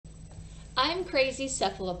I'm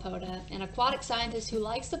CrazyCephalopoda, an aquatic scientist who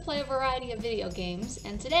likes to play a variety of video games,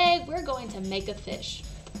 and today we're going to make a fish.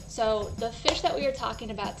 So the fish that we are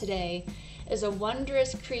talking about today is a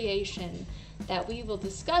wondrous creation that we will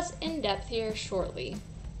discuss in depth here shortly.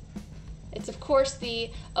 It's of course the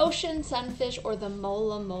ocean sunfish, or the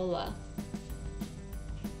mola mola.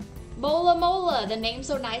 Mola mola, the name's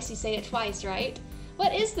so nice you say it twice, right?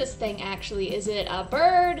 What is this thing actually? Is it a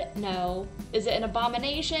bird? No. Is it an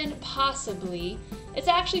abomination? Possibly. It's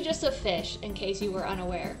actually just a fish, in case you were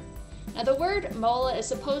unaware. Now the word mola is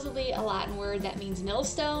supposedly a Latin word that means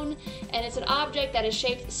millstone, and it's an object that is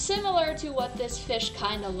shaped similar to what this fish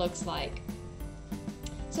kind of looks like.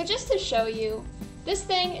 So just to show you, this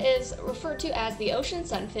thing is referred to as the ocean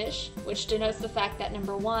sunfish, which denotes the fact that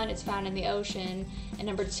number one, it's found in the ocean, and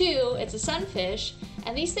number two, it's a sunfish,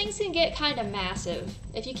 and these things can get kind of massive.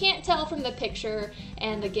 If you can't tell from the picture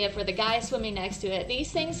and the GIF where the guy is swimming next to it,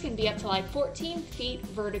 these things can be up to like 14 feet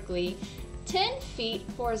vertically, 10 feet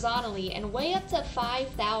horizontally, and weigh up to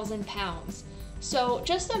 5,000 pounds. So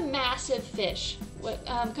just a massive fish.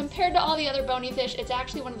 Compared to all the other bony fish, it's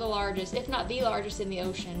actually one of the largest, if not the largest in the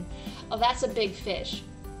ocean. Oh, that's a big fish.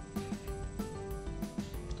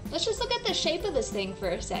 Let's just look at the shape of this thing for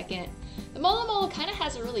a second. The mola mola kind of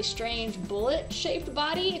has a really strange bullet-shaped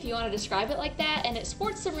body, if you want to describe it like that, and it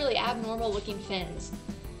sports some really abnormal-looking fins.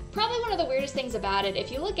 Probably one of the weirdest things about it,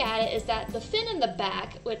 if you look at it, is that the fin in the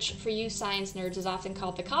back, which for you science nerds is often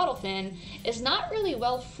called the caudal fin, is not really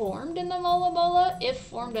well formed in the mola mola, if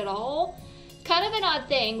formed at all. Kind of an odd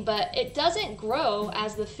thing, but it doesn't grow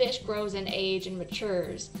as the fish grows in age and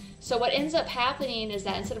matures. So what ends up happening is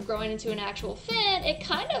that instead of growing into an actual fin, it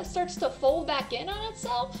kind of starts to fold back in on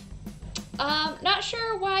itself. Not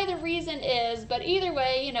sure why the reason is, but either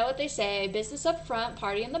way, you know what they say, business up front,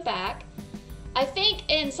 party in the back. I think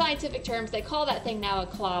in scientific terms they call that thing now a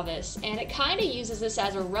clavis, and it kind of uses this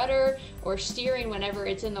as a rudder or steering whenever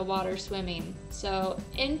it's in the water swimming. So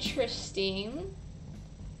interesting.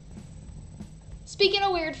 Speaking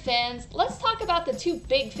of weird fins, let's talk about the two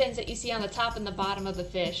big fins that you see on the top and the bottom of the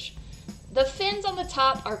fish. The fins on the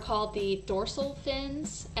top are called the dorsal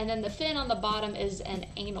fins, and then the fin on the bottom is an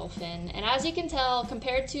anal fin. And as you can tell,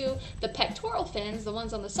 compared to the pectoral fins, the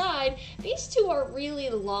ones on the side, these two are really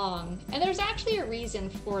long. And there's actually a reason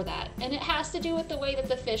for that, and it has to do with the way that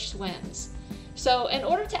the fish swims. So in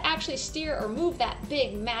order to actually steer or move that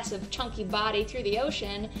big, massive, chunky body through the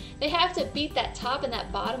ocean, they have to beat that top and that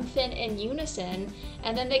bottom fin in unison,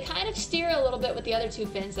 and then they kind of steer a little bit with the other two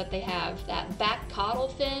fins that they have. That back caudal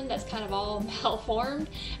fin that's kind of all malformed,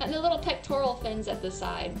 and the little pectoral fins at the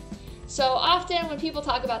side. So often when people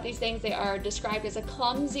talk about these things, they are described as a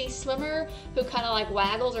clumsy swimmer who kind of like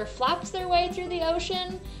waggles or flaps their way through the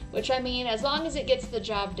ocean, which I mean, as long as it gets the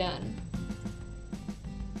job done.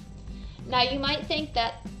 Now you might think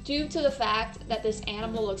that due to the fact that this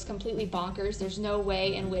animal looks completely bonkers, there's no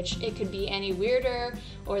way in which it could be any weirder,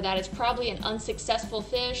 or that it's probably an unsuccessful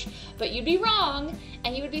fish, but you'd be wrong,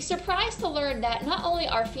 and you would be surprised to learn that not only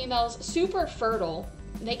are females super fertile,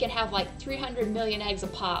 they can have like 300 million eggs a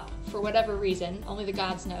pop for whatever reason, only the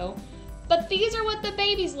gods know, but these are what the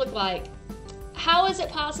babies look like. How is it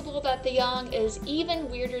possible that the young is even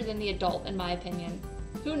weirder than the adult, in my opinion?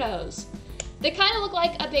 Who knows? They kind of look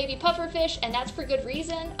like a baby pufferfish, and that's for good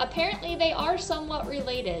reason. Apparently they are somewhat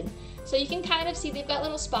related. So you can kind of see they've got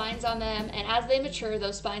little spines on them, and as they mature,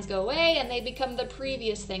 those spines go away and they become the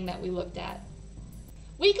previous thing that we looked at.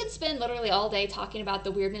 We could spend literally all day talking about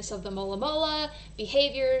the weirdness of the mola mola,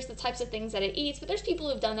 behaviors, the types of things that it eats, but there's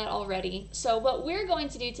people who've done that already. So what we're going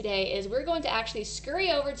to do today is we're going to actually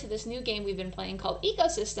scurry over to this new game we've been playing called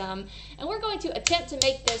Ecosystem, and we're going to attempt to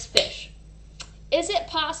make this fish. Is it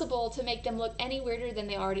possible to make them look any weirder than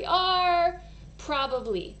they already are?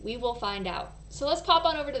 Probably. We will find out. So let's pop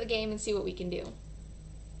on over to the game and see what we can do.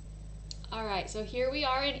 Alright, so here we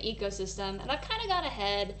are in Ecosystem, and I've kind of gone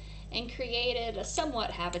ahead and created a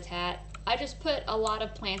somewhat habitat. I just put a lot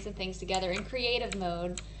of plants and things together in creative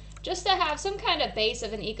mode, just to have some kind of base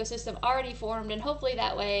of an ecosystem already formed, and hopefully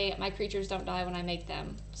that way my creatures don't die when I make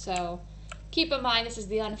them. So keep in mind this is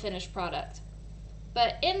the unfinished product.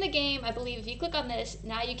 But in the game, I believe if you click on this,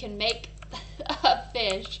 now you can make a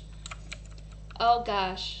fish. Oh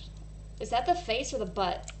gosh. Is that the face or the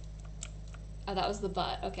butt? Oh, that was the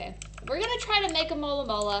butt. Okay. We're going to try to make a mola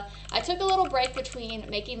mola. I took a little break between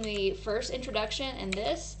making the first introduction and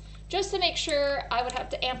this, just to make sure I would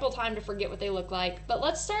have ample time to forget what they look like. But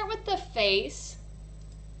let's start with the face.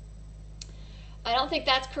 I don't think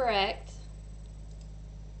that's correct.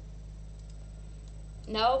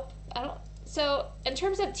 Nope. So in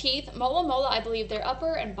terms of teeth, Mola mola, I believe their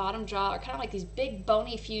upper and bottom jaw are kind of like these big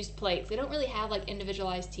bony fused plates. They don't really have like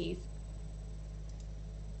individualized teeth.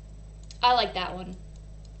 I like that one.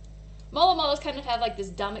 Mola molas kind of have like this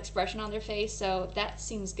dumb expression on their face, so that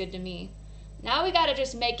seems good to me. Now we gotta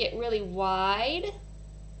just make it really wide.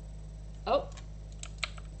 Oh.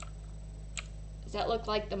 Does that look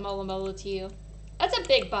like the mola mola to you? That's a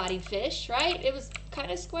big bodied fish, right? It was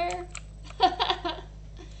kind of square.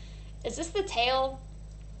 Is this the tail?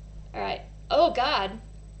 Alright. Oh god.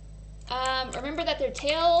 Remember that their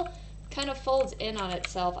tail kind of folds in on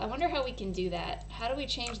itself. I wonder how we can do that. How do we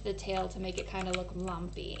change the tail to make it kind of look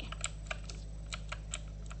lumpy?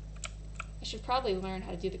 I should probably learn how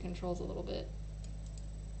to do the controls a little bit.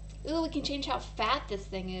 Ooh, we can change how fat this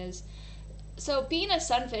thing is. So being a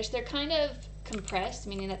sunfish, they're kind of compressed,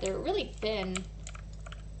 meaning that they're really thin.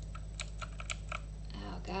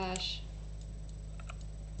 Oh gosh.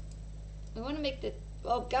 We want to make the...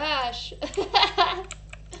 Oh gosh!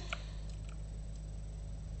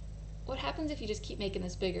 What happens if you just keep making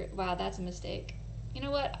this bigger? Wow, that's a mistake. You know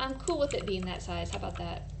what? I'm cool with it being that size. How about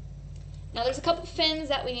that? Now there's a couple fins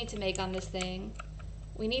that we need to make on this thing.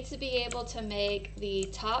 We need to be able to make the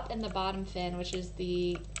top and the bottom fin, which is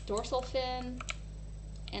the dorsal fin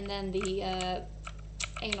and then the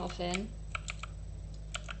anal fin.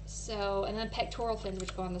 So, and then pectoral fins,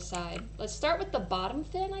 which go on the side. Let's start with the bottom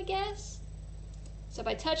fin, I guess. So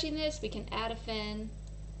by touching this, we can add a fin.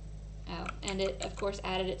 Oh, and it, of course,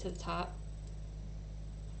 added it to the top.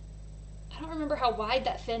 I don't remember how wide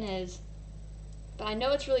that fin is, but I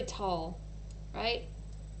know it's really tall, right?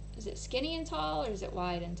 Is it skinny and tall, or is it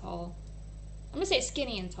wide and tall? I'm gonna say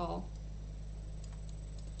skinny and tall.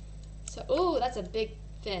 So, ooh, that's a big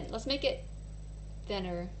fin. Let's make it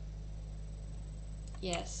thinner.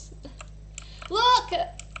 Yes. Look!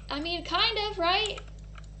 I mean, kind of, right?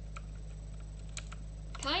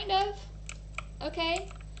 Kind of. Okay.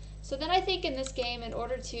 So then I think in this game, in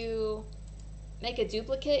order to make a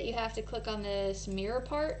duplicate, you have to click on this mirror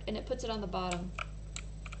part, and it puts it on the bottom.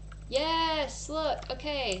 Yes, look,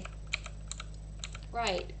 okay.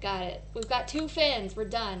 Right, got it. We've got 2 fins, we're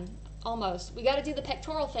done. Almost. We gotta do the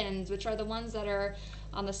pectoral fins, which are the ones that are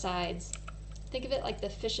on the sides. Think of it like the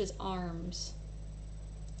fish's arms.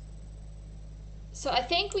 So I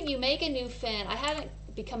think when you make a new fin, I haven't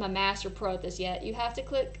become a master pro at this yet, you have to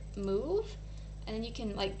click move, and then you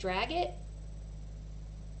can like drag it.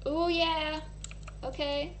 Ooh yeah,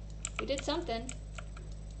 okay, we did something.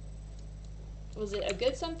 Was it a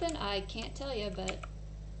good something? I can't tell you, but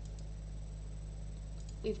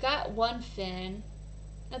we've got 1 fin.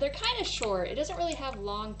 Now they're kind of short. It doesn't really have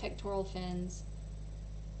long pectoral fins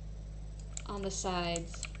on the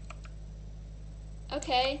sides.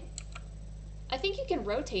 Okay. I think you can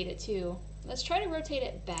rotate it too. Let's try to rotate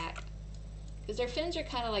it back. Because their fins are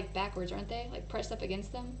kind of like backwards, aren't they? Like pressed up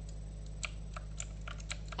against them.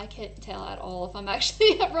 I can't tell at all if I'm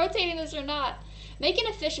actually rotating this or not. Making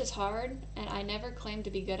a fish is hard, and I never claimed to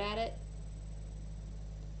be good at it.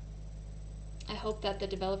 I hope that the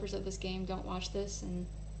developers of this game don't watch this and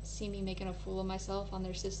see me making a fool of myself on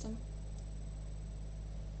their system.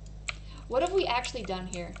 What have we actually done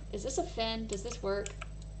here? Is this a fin? Does this work?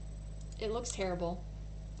 It looks terrible.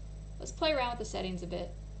 Let's play around with the settings a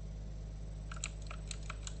bit.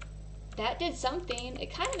 That did something.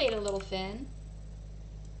 It kind of made a little fin.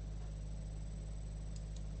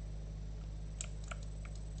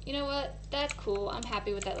 You know what? That's cool. I'm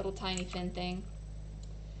happy with that little tiny fin thing.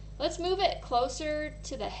 Let's move it closer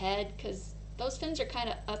to the head because those fins are kind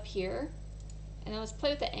of up here. And then let's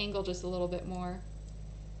play with the angle just a little bit more.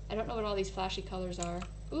 I don't know what all these flashy colors are.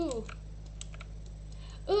 Ooh.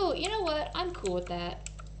 Ooh, you know what? I'm cool with that.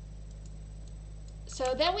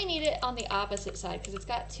 So then we need it on the opposite side because it's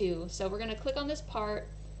got 2. So we're going to click on this part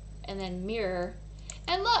and then mirror.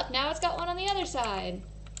 And look, now it's got one on the other side.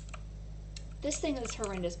 This thing is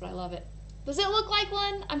horrendous, but I love it. Does it look like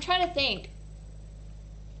one? I'm trying to think.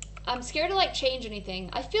 I'm scared to like change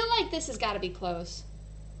anything. I feel like this has got to be close.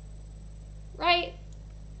 Right?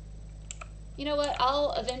 You know what?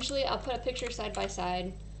 I'll put a picture side by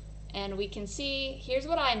side and we can see, here's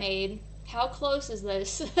what I made. How close is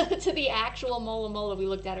this to the actual Mola mola we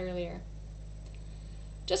looked at earlier?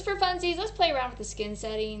 Just for funsies, let's play around with the skin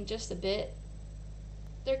setting just a bit.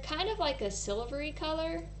 They're kind of like a silvery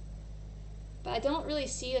color, but I don't really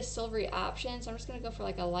see a silvery option, so I'm just going to go for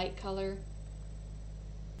like a light color.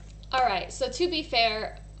 Alright, so to be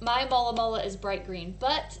fair, my Mola mola is bright green,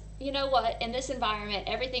 but you know what? In this environment,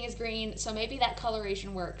 everything is green, so maybe that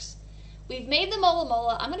coloration works. We've made the Mola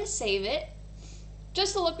mola. I'm going to save it.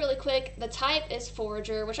 Just to look really quick, the type is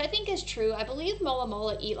forager, which I think is true. I believe Mola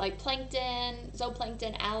mola eat like plankton,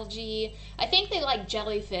 zooplankton, algae. I think they like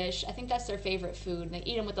jellyfish. I think that's their favorite food. And they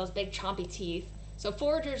eat them with those big chompy teeth. So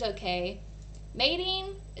forager's okay.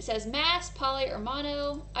 Mating, it says mass, poly, or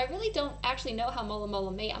mono. I really don't actually know how Mola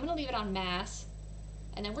mola mate. I'm going to leave it on mass.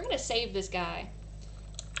 And then we're going to save this guy.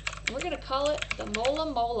 And we're going to call it the Mola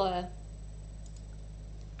mola.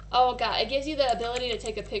 Oh god, it gives you the ability to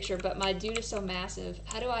take a picture, but my dude is so massive.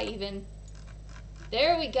 How do I even...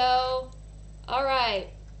 There we go. Alright.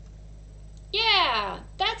 Yeah,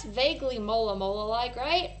 that's vaguely Mola mola-like,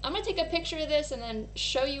 right? I'm going to take a picture of this and then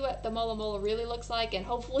show you what the Mola mola really looks like, and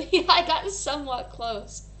hopefully I got somewhat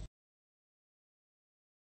close.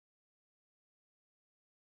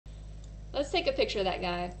 Let's take a picture of that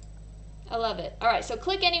guy. I love it. Alright, so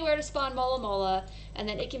click anywhere to spawn Mola mola, and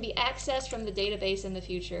then it can be accessed from the database in the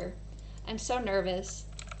future. I'm so nervous.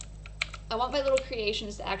 I want my little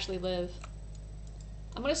creations to actually live.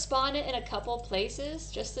 I'm going to spawn it in a couple places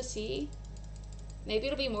just to see. Maybe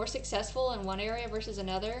it'll be more successful in one area versus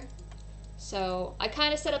another. So I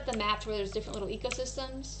kind of set up the map to where there's different little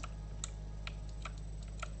ecosystems.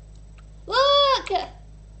 Look!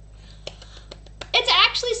 It's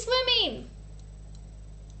actually swimming!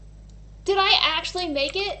 Did I actually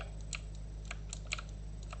make it?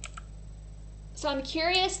 So I'm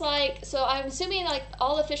curious, like, so I'm assuming like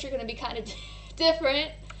all the fish are going to be kind of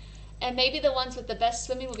different, and maybe the ones with the best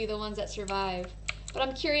swimming will be the ones that survive. But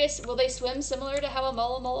I'm curious, will they swim similar to how a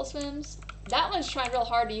Mola mola swims? That one's trying real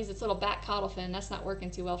hard to use its little back caudal fin. That's not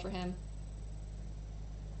working too well for him.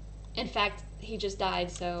 In fact, he just died,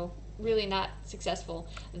 so really not successful.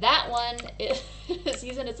 That one is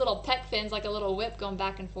using its little pec fins like a little whip going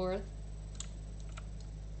back and forth.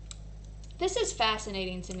 This is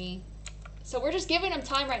fascinating to me. So we're just giving them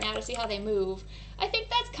time right now to see how they move. I think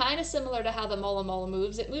that's kind of similar to how the Mola mola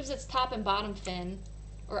moves. It moves its top and bottom fin,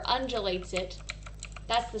 or undulates it.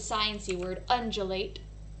 That's the sciencey word, undulate.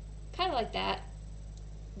 Kind of like that,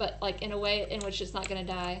 but like in a way in which it's not going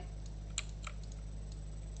to die.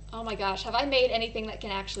 Oh my gosh, have I made anything that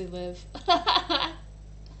can actually live?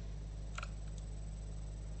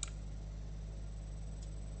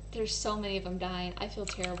 There's so many of them dying. I feel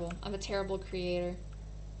terrible. I'm a terrible creator.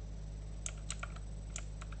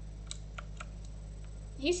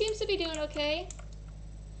 He seems to be doing okay.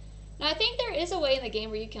 Now I think there is a way in the game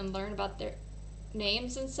where you can learn about their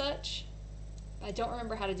names and such. But I don't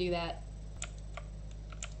remember how to do that.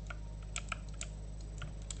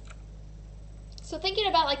 So thinking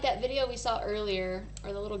about like that video we saw earlier,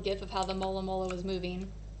 or the little gif of how the Mola mola was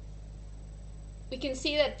moving, we can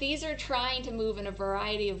see that these are trying to move in a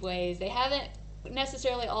variety of ways. They haven't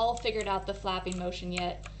necessarily all figured out the flapping motion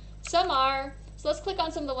yet. Some are. So let's click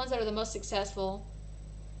on some of the ones that are the most successful.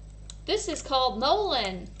 This is called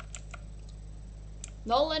Nolan.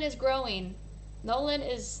 Nolan is growing. Nolan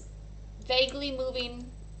is vaguely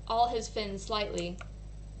moving all his fins slightly.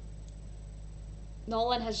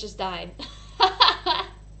 Nolan has just died.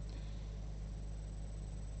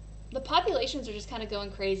 The populations are just kind of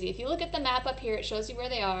going crazy. If you look at the map up here, it shows you where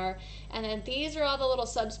they are, and then these are all the little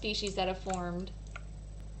subspecies that have formed.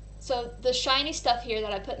 So the shiny stuff here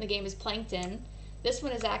that I put in the game is plankton. This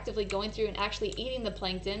one is actively going through and actually eating the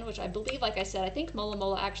plankton, which I believe, like I said, I think Mola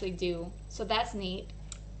mola actually do. So that's neat.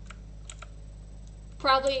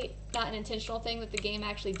 Probably not an intentional thing that the game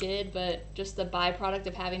actually did, but just the byproduct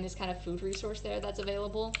of having this kind of food resource there that's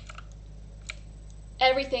available.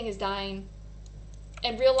 Everything is dying.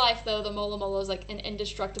 In real life, though, the Mola mola is like an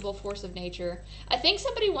indestructible force of nature. I think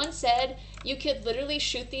somebody once said you could literally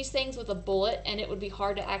shoot these things with a bullet and it would be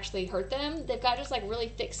hard to actually hurt them. They've got just like really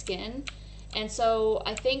thick skin. And so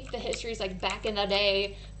I think the history is like back in the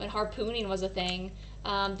day when harpooning was a thing.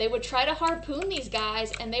 They would try to harpoon these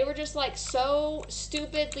guys and they were just like so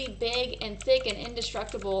stupidly big and thick and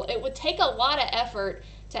indestructible. It would take a lot of effort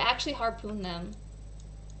to actually harpoon them.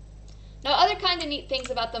 Now, other kind of neat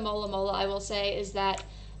things about the Mola mola, I will say, is that,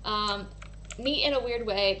 neat in a weird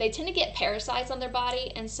way, they tend to get parasites on their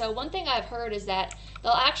body, and so one thing I've heard is that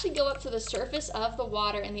they'll actually go up to the surface of the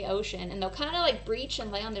water in the ocean, and they'll kind of like breach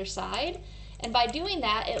and lay on their side, and by doing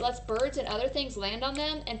that, it lets birds and other things land on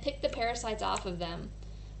them and pick the parasites off of them.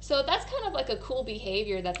 So that's kind of like a cool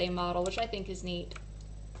behavior that they model, which I think is neat.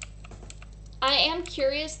 I am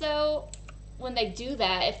curious, though, when they do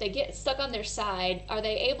that, if they get stuck on their side, are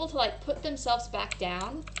they able to like put themselves back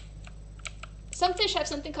down? Some fish have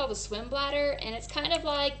something called a swim bladder, and it's kind of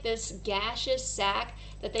like this gaseous sac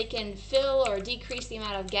that they can fill or decrease the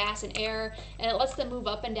amount of gas and air, and it lets them move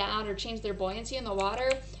up and down or change their buoyancy in the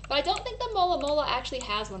water. But I don't think the Mola mola actually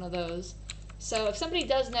has one of those. So if somebody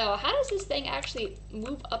does know, how does this thing actually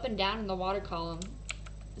move up and down in the water column?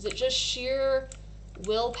 Is it just sheer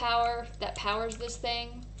willpower that powers this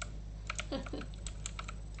thing?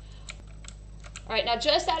 Alright, now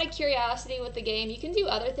just out of curiosity with the game, you can do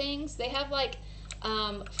other things. They have like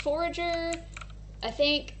forager, I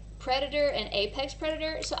think predator and apex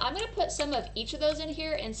predator. So I'm going to put some of each of those in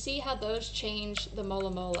here and see how those change the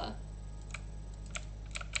Mola mola.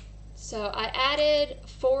 So I added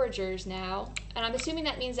foragers now, and I'm assuming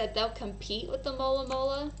that means that they'll compete with the Mola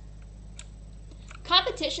mola.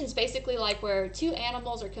 Competition is basically like where two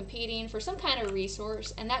animals are competing for some kind of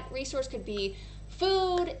resource, and that resource could be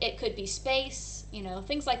food, it could be space, you know,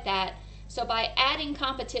 things like that. So by adding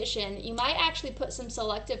competition, you might actually put some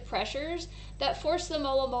selective pressures that force the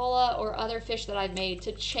Mola mola or other fish that I've made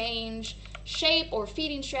to change shape or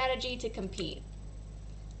feeding strategy to compete.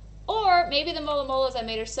 Or maybe the Mola molas I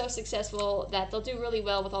made are so successful that they'll do really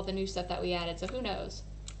well with all the new stuff that we added, so who knows.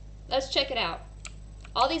 Let's check it out.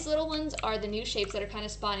 All these little ones are the new shapes that are kind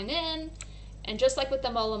of spawning in, and just like with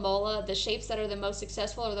the Mola mola, the shapes that are the most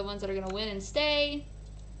successful are the ones that are going to win and stay.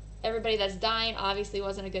 Everybody that's dying obviously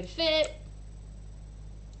wasn't a good fit.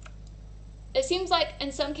 It seems like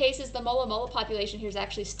in some cases the Mola mola population here is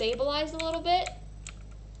actually stabilized a little bit.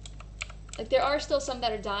 Like there are still some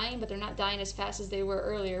that are dying, but they're not dying as fast as they were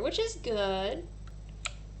earlier, which is good.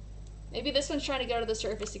 Maybe this one's trying to go to the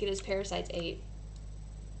surface to get his parasites ate.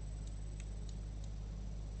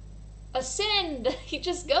 Ascend! He's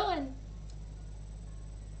just going.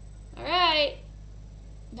 Alright.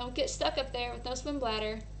 Don't get stuck up there with no swim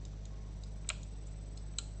bladder.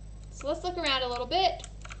 So let's look around a little bit.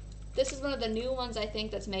 This is one of the new ones I think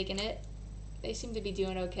that's making it. They seem to be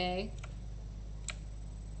doing okay.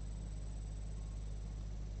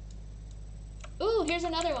 Ooh, here's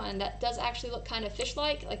another one that does actually look kind of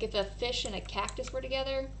fish-like, like if a fish and a cactus were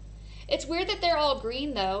together. It's weird that they're all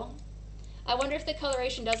green though. I wonder if the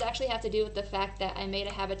coloration does actually have to do with the fact that I made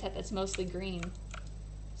a habitat that's mostly green.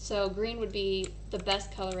 So green would be the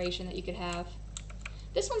best coloration that you could have.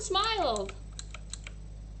 This one smiled!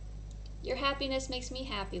 Your happiness makes me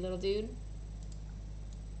happy, little dude.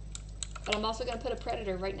 But I'm also going to put a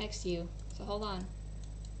predator right next to you, so hold on.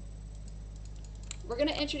 We're going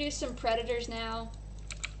to introduce some predators now.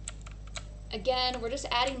 Again, we're just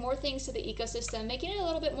adding more things to the ecosystem, making it a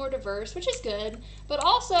little bit more diverse, which is good, but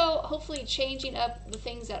also hopefully changing up the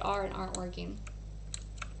things that are and aren't working.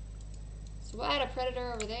 So we'll add a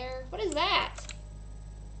predator over there. What is that?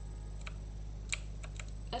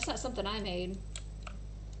 That's not something I made.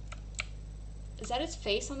 Is that its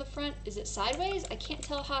face on the front? Is it sideways? I can't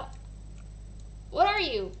tell how... What are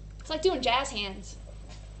you? It's like doing jazz hands.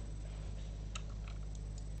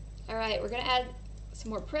 Alright, we're going to add some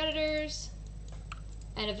more predators.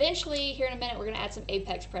 And eventually, here in a minute, we're going to add some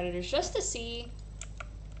apex predators just to see.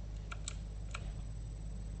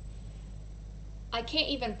 I can't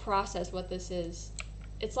even process what this is.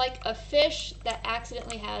 It's like a fish that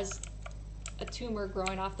accidentally has a tumor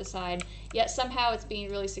growing off the side, yet somehow it's being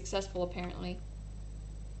really successful apparently.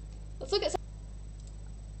 Let's look at some...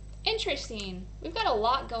 Interesting. We've got a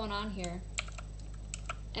lot going on here.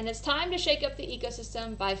 And it's time to shake up the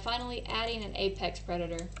ecosystem by finally adding an apex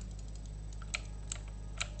predator.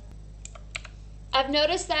 I've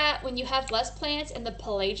noticed that when you have less plants in the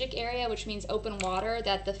pelagic area, which means open water,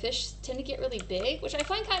 that the fish tend to get really big, which I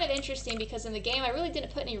find kind of interesting because in the game I really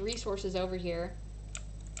didn't put any resources over here.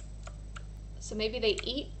 So maybe they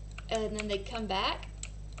eat and then they come back?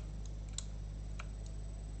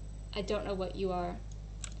 I don't know what you are.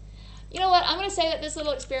 You know what? I'm going to say that this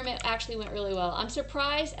little experiment actually went really well. I'm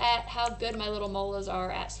surprised at how good my little molas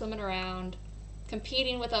are at swimming around,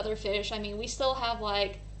 competing with other fish. I mean, we still have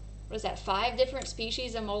like, what is that, 5 different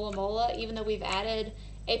species of mola mola, even though we've added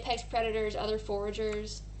apex predators, other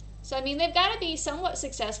foragers. So, I mean, they've got to be somewhat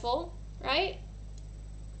successful, right?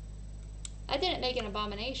 I didn't make an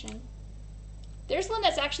abomination. There's one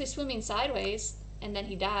that's actually swimming sideways, and then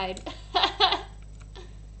he died.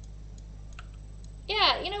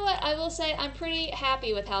 Yeah, you know what? I will say I'm pretty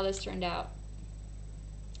happy with how this turned out.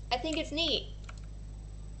 I think it's neat.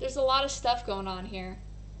 There's a lot of stuff going on here.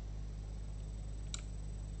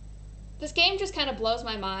 This game just kind of blows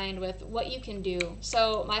my mind with what you can do.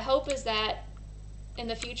 So my hope is that in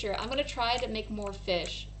the future, I'm going to try to make more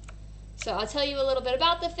fish. So I'll tell you a little bit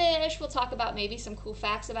about the fish. We'll talk about maybe some cool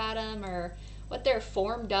facts about them or what their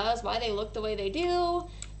form does, why they look the way they do.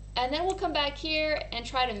 And then we'll come back here and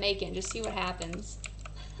try to make it and just see what happens.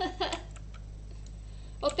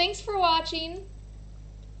 Well, thanks for watching.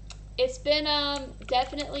 It's been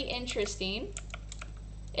definitely interesting.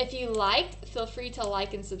 If you liked, feel free to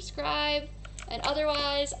like and subscribe. And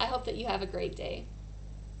otherwise, I hope that you have a great day.